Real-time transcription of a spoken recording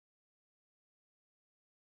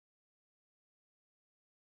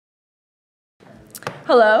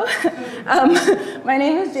Hello, my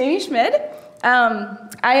name is Jamie Schmid. I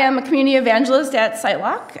am a community evangelist at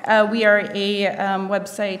SiteLock. We are a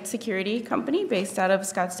website security company based out of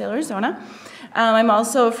Scottsdale, Arizona. I'm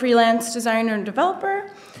also a freelance designer and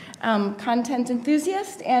developer, content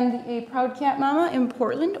enthusiast, and a proud cat mama in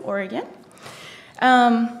Portland, Oregon.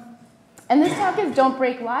 And this talk is Don't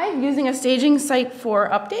Break Live, using a staging site for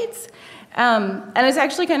updates. And it's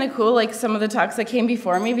actually kind of cool, like some of the talks that came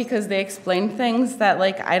before me, because they explained things that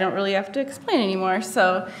like I don't really have to explain anymore.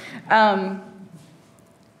 So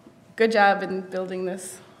good job in building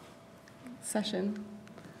this session.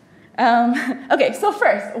 Okay, so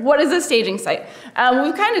first, what is a staging site?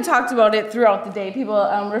 We've kind of talked about it throughout the day, people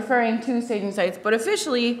referring to staging sites, but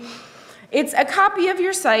officially, it's a copy of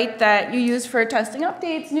your site that you use for testing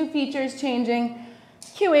updates, new features changing,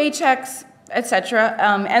 QA checks, etc.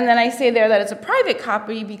 And then I say there that it's a private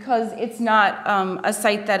copy because it's not a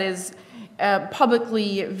site that is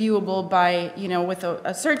publicly viewable by, with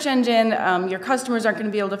a search engine. Your customers aren't going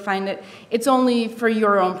to be able to find it. It's only for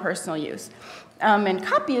your own personal use. And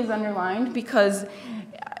copy is underlined because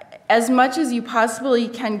as much as you possibly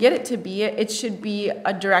can get it to be, it should be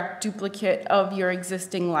a direct duplicate of your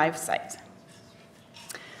existing live site.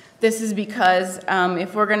 This is because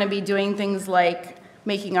if we're going to be doing things like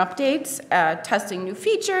making updates, testing new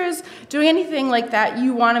features, doing anything like that,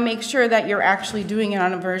 you want to make sure that you're actually doing it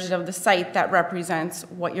on a version of the site that represents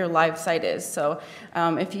what your live site is. So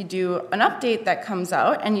if you do an update that comes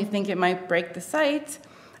out and you think it might break the site,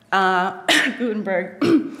 Gutenberg,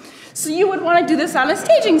 so you would want to do this on a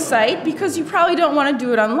staging site because you probably don't want to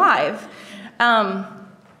do it on live. I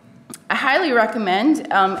highly recommend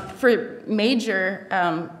for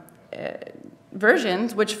major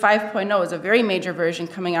versions, which 5.0 is a very major version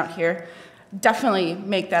coming out here, definitely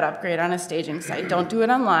make that upgrade on a staging site. Don't do it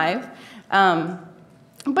on live.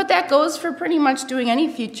 But that goes for pretty much doing any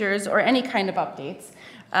features or any kind of updates.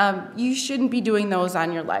 You shouldn't be doing those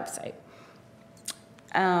on your live site.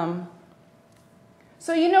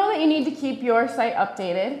 So you know that you need to keep your site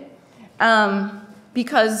updated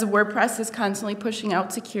because WordPress is constantly pushing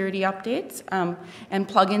out security updates, and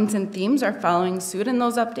plugins and themes are following suit in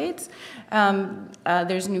those updates.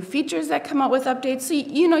 There's new features that come out with updates, so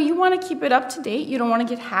you want to keep it up to date. You don't want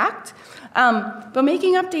to get hacked. But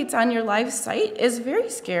making updates on your live site is very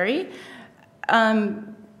scary.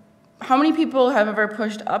 How many people have ever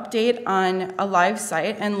pushed update on a live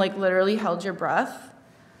site and like literally held your breath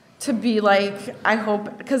to be like, I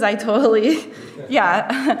hope, because I totally,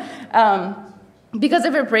 yeah. Because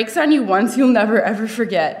if it breaks on you once, you'll never ever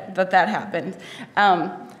forget that that happened.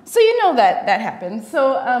 So you know that that happens.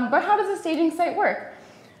 So, but how does a staging site work?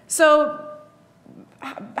 So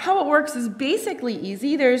how it works is basically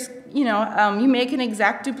easy. There's, you make an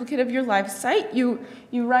exact duplicate of your live site. You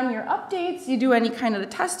run your updates. You do any kind of the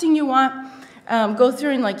testing you want. Go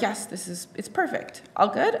through and like, yes, it's perfect. All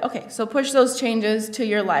good? Okay, so push those changes to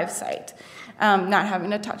your live site. Not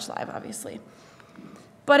having to touch live, obviously.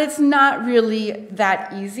 But it's not really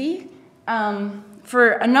that easy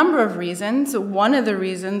for a number of reasons. One of the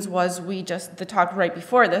reasons was the talk right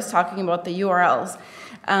before this, talking about the URLs.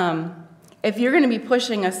 If you're going to be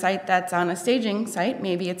pushing a site that's on a staging site,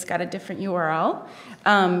 maybe it's got a different URL.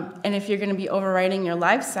 And if you're going to be overwriting your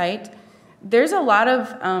live site, there's a lot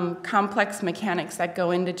of complex mechanics that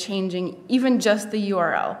go into changing even just the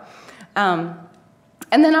URL.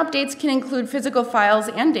 And then updates can include physical files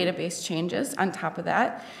and database changes on top of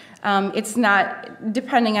that. It's not,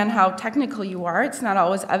 depending on how technical you are, it's not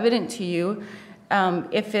always evident to you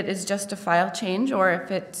if it is just a file change or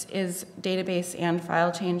if it is database and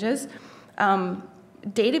file changes.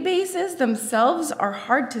 Databases themselves are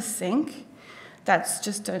hard to sync. That's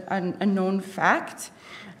just a known fact.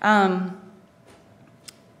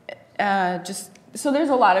 So there's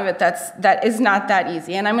a lot of it that is not that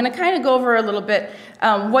easy. And I'm going to kind of go over a little bit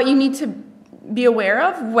what you need to be aware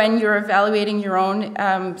of when you're evaluating your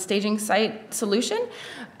own staging site solution,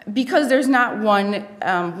 because there's not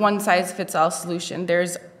one size fits all solution.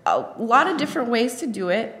 There's a lot of different ways to do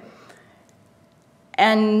it,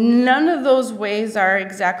 and none of those ways are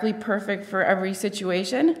exactly perfect for every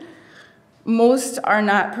situation. Most are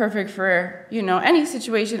not perfect for any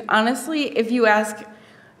situation. Honestly, if you ask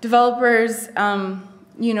developers,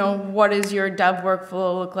 what does your dev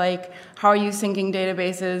workflow look like? How are you syncing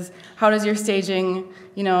databases? How does your staging,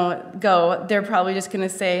 go? They're probably just going to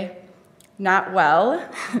say, not well.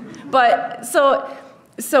 But so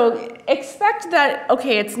expect that,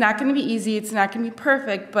 okay, it's not going to be easy, it's not going to be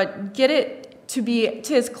perfect, but get it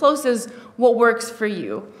to as close as what works for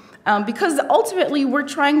you. Because ultimately, we're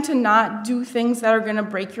trying to not do things that are going to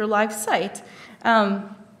break your live site.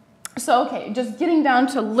 So, okay, just getting down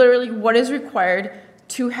to literally what is required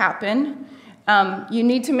to happen. You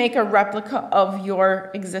need to make a replica of your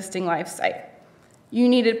existing live site. You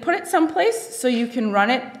need to put it someplace so you can run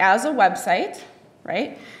it as a website,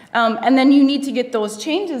 right? And then you need to get those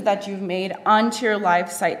changes that you've made onto your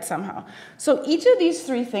live site somehow. So each of these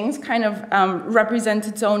three things kind of represents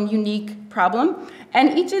its own unique problem,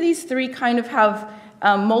 and each of these three kind of have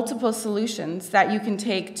multiple solutions that you can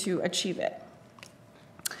take to achieve it.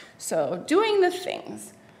 So doing the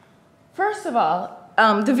things. First of all,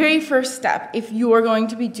 the very first step, if you are going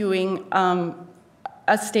to be doing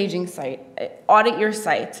a staging site, audit your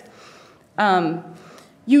site,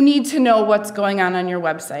 you need to know what's going on your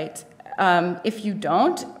website. If you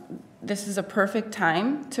don't, this is a perfect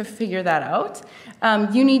time to figure that out.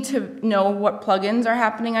 You need to know what plugins are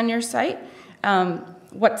happening on your site,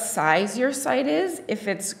 what size your site is, if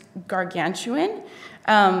it's gargantuan.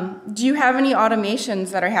 Do you have any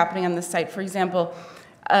automations that are happening on the site? For example,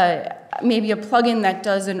 maybe a plugin that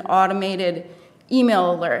does an automated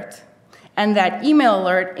email alert, and that email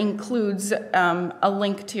alert includes a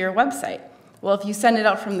link to your website. Well, if you send it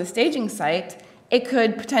out from the staging site, it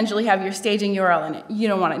could potentially have your staging URL in it. You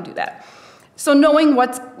don't want to do that. So knowing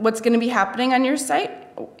what's going to be happening on your site,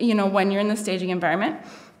 when you're in the staging environment,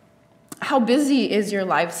 how busy is your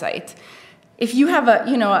live site? If you have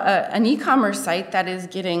an e-commerce site that is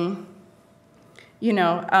getting,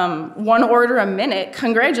 one order a minute,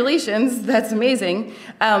 congratulations, that's amazing.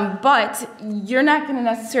 But you're not going to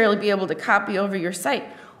necessarily be able to copy over your site.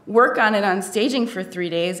 Work on it on staging for 3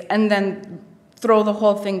 days, and then throw the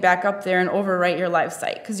whole thing back up there and overwrite your live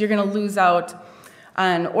site, because you're going to lose out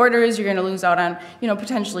on orders, you're going to lose out on,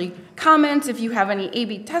 potentially comments, if you have any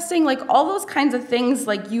A/B testing, like all those kinds of things,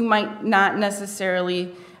 like you might not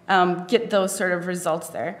necessarily get those sort of results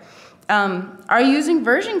there. Are you using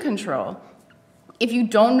version control? If you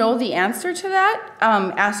don't know the answer to that,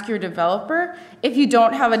 ask your developer. If you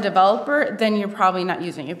don't have a developer, then you're probably not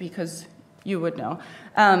using it, because you would know.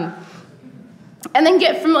 And then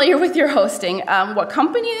get familiar with your hosting, what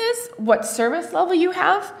company it is, what service level you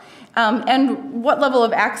have, and what level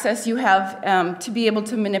of access you have to be able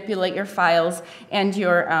to manipulate your files and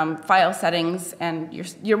your file settings and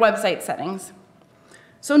your website settings.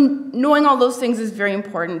 So knowing all those things is very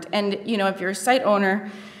important. And if you're a site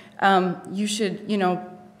owner, you should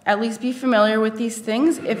at least be familiar with these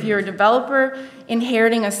things. If you're a developer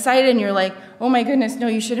inheriting a site and you're like, oh my goodness, no,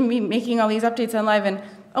 you shouldn't be making all these updates on live, and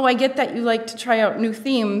oh, I get that you like to try out new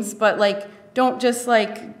themes, but don't just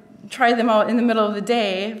try them out in the middle of the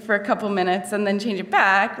day for a couple minutes and then change it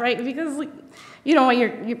back, right? Because you don't want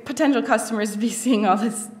your potential customers to be seeing all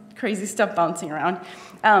this crazy stuff bouncing around.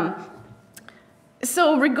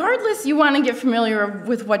 So regardless, you want to get familiar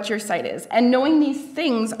with what your site is, and knowing these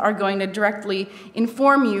things are going to directly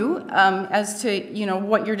inform you as to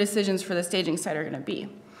what your decisions for the staging site are going to be.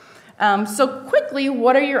 So quickly,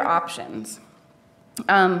 what are your options?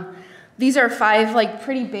 These are 5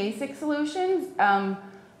 pretty basic solutions.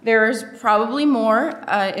 There's probably more.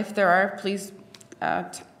 If there are, please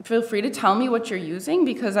feel free to tell me what you're using,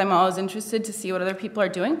 because I'm always interested to see what other people are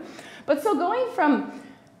doing. But so going from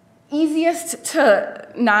easiest to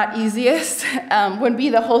not easiest would be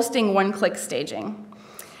the hosting one-click staging.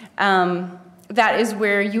 That is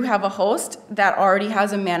where you have a host that already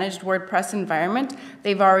has a managed WordPress environment.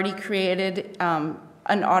 They've already created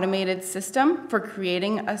an automated system for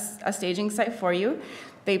creating a staging site for you.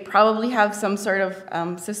 They probably have some sort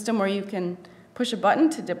of system where you can push a button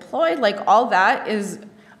to deploy. All that is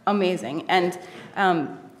amazing. And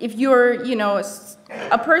if you're,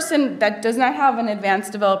 a person that does not have an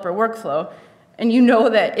advanced developer workflow, and you know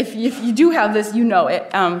that if you do have this, you know it,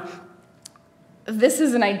 this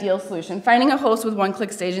is an ideal solution. Finding a host with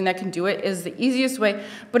one-click staging that can do it is the easiest way,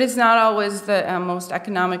 but it's not always the most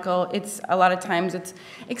economical. A lot of times it's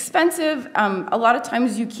expensive. A lot of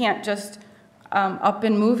times you can't just up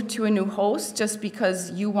and move to a new host just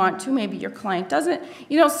because you want to. Maybe your client doesn't.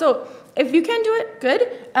 So if you can do it,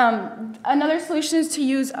 good. Another solution is to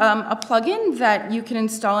use a plugin that you can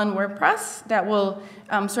install in WordPress that will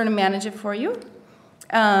sort of manage it for you.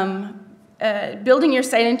 Building your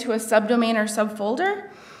site into a subdomain or subfolder,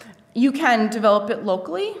 you can develop it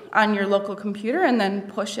locally on your local computer and then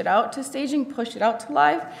push it out to staging, push it out to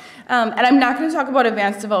live. And I'm not going to talk about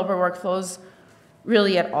advanced developer workflows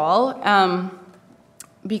really at all,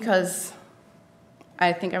 because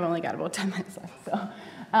I think I've only got about 10 minutes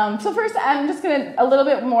left. So first, I'm just going to a little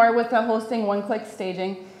bit more with the hosting one-click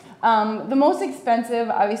staging. The most expensive,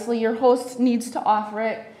 obviously, your host needs to offer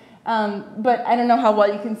it. But I don't know how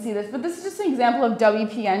well you can see this, but this is just an example of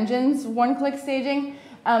WP Engine's one-click staging.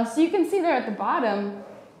 So you can see there at the bottom,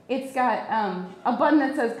 it's got a button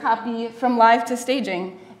that says copy from live to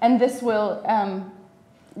staging, and this will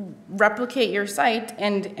replicate your site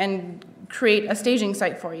and create a staging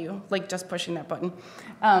site for you, like just pushing that button.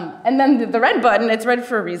 And then the red button, it's red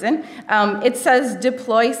for a reason, it says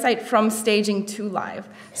deploy site from staging to live.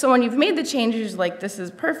 So when you've made the changes, like this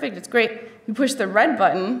is perfect, it's great, you push the red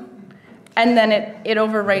button, and then it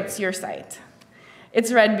overwrites your site.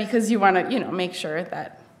 It's red because you want to make sure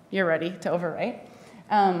that you're ready to overwrite.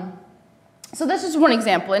 So that's just one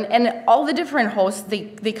example, and all the different hosts,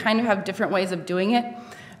 they kind of have different ways of doing it.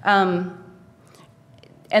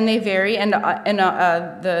 And they vary, and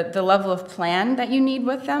the level of plan that you need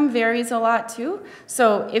with them varies a lot too.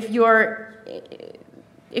 So if you're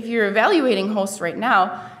evaluating hosts right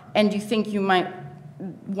now, and you think you might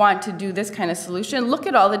want to do this kind of solution, look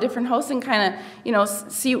at all the different hosts and kind of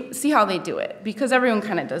see how they do it, because everyone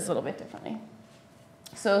kind of does a little bit differently.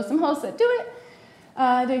 So some hosts that do it: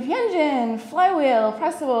 WP Engine, Flywheel,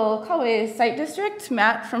 Pressable, Callways, Site District.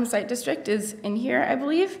 Matt from Site District is in here, I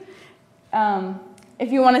believe.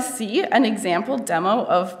 If you want to see an example demo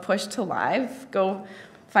of push to live, go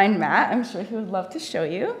find Matt. I'm sure he would love to show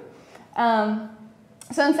you.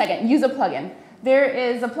 So in a second, use a plugin. There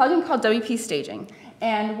is a plugin called WP Staging.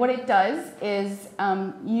 And what it does is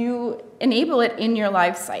you enable it in your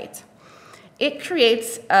live site. It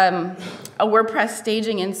creates a WordPress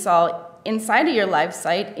staging install inside of your live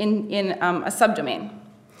site in a subdomain.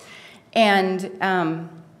 And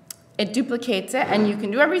it duplicates it, and you can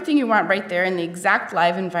do everything you want right there in the exact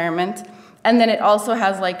live environment. And then it also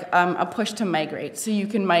has like a push to migrate, so you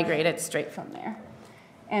can migrate it straight from there.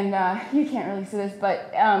 And you can't really see this, but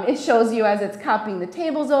it shows you as it's copying the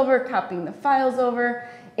tables over, copying the files over.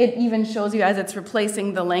 It even shows you as it's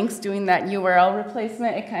replacing the links, doing that URL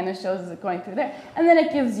replacement. It kind of shows it going through there. And then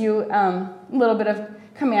it gives you a little bit of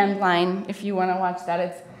command line if you want to watch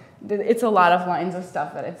that. It's a lot of lines of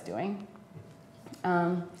stuff that it's doing.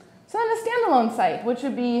 So then a standalone site, which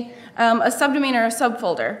would be a subdomain or a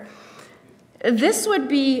subfolder. This would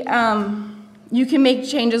be, you can make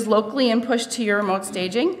changes locally and push to your remote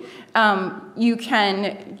staging. You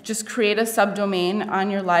can just create a subdomain on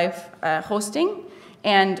your live hosting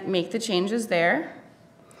and make the changes there.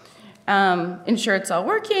 Ensure it's all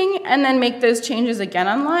working, and then make those changes again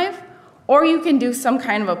on live. Or you can do some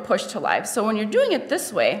kind of a push to live. So when you're doing it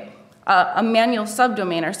this way, a manual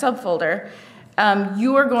subdomain or subfolder,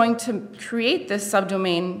 you are going to create this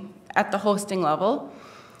subdomain at the hosting level.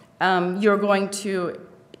 You're going to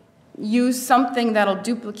use something that'll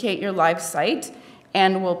duplicate your live site,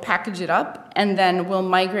 and we'll package it up, and then we'll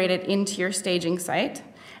migrate it into your staging site.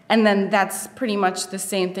 And then that's pretty much the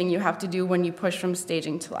same thing you have to do when you push from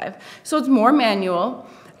staging to live. So it's more manual,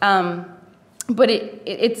 but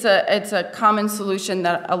it's a common solution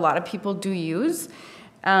that a lot of people do use.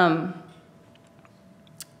 And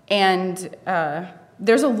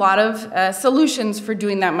there's a lot of solutions for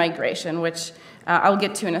doing that migration, which I'll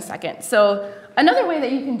get to in a second. So another way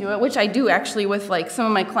that you can do it, which I do actually with like some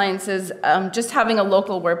of my clients, is just having a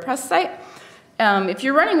local WordPress site. If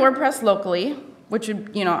you're running WordPress locally, which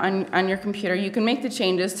would, on your computer, you can make the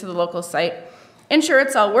changes to the local site, ensure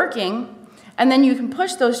it's all working, and then you can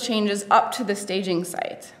push those changes up to the staging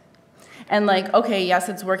site. And like, okay, yes,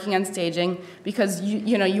 it's working on staging because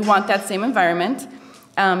you want that same environment.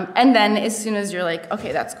 And then as soon as you're like,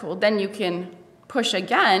 okay, that's cool, then you can push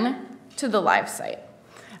again to the live site.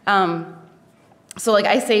 So like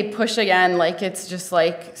I say push again, like it's just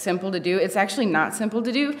like simple to do. It's actually not simple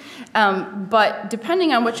to do. But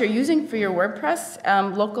depending on what you're using for your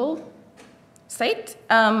WordPress local site,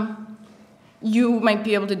 you might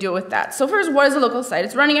be able to do it with that. So first, what is a local site?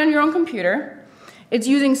 It's running on your own computer. It's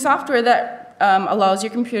using software that allows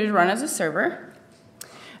your computer to run as a server.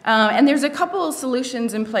 And there's a couple of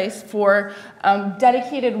solutions in place for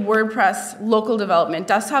dedicated WordPress local development.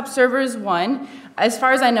 Desktop Server is one. As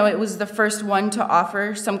far as I know, it was the first one to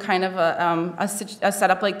offer some kind of a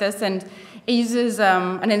setup like this, and it uses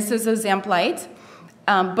an instance of XAMPP Lite,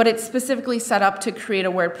 but it's specifically set up to create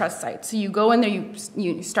a WordPress site. So you go in there,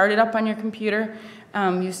 you start it up on your computer,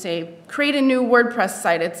 you say, create a new WordPress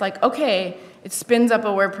site. It's like, okay, it spins up a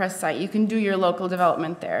WordPress site. You can do your local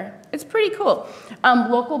development there. It's pretty cool.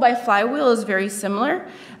 Local by Flywheel is very similar.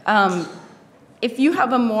 If you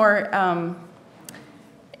have a more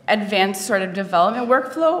advanced sort of development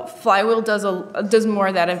workflow, Flywheel does more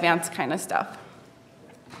of that advanced kind of stuff.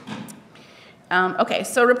 Okay,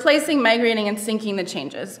 so replacing, migrating, and syncing the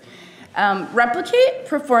changes. Replicate,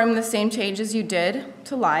 perform the same changes you did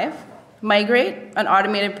to live. Migrate, an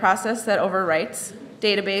automated process that overwrites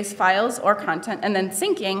database files or content. And then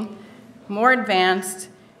syncing, more advanced.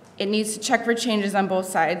 It needs to check for changes on both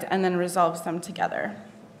sides and then resolves them together.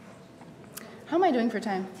 How am I doing for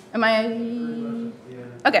time? Am I?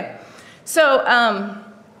 Okay. So,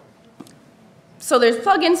 so there's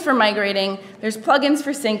plugins for migrating. There's plugins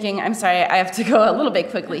for syncing. I'm sorry, I have to go a little bit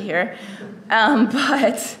quickly here.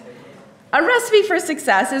 But a recipe for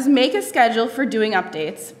success is make a schedule for doing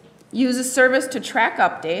updates. Use a service to track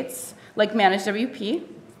updates, like ManageWP.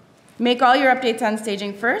 Make all your updates on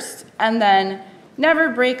staging first, and then never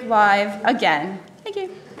break live again. Thank you.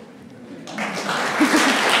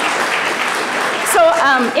 So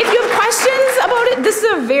if you have questions about it, this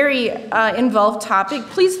is a very involved topic.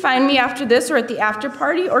 Please find me after this or at the after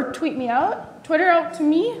party, or tweet me out, Twitter out to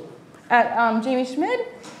me at Jamie Schmid.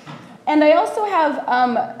 And I also have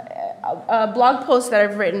blog posts that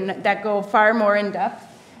I've written that go far more in depth.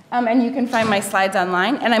 And you can find my slides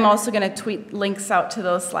online. And I'm also going to tweet links out to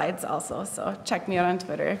those slides also. So check me out on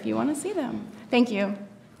Twitter if you want to see them. Thank you.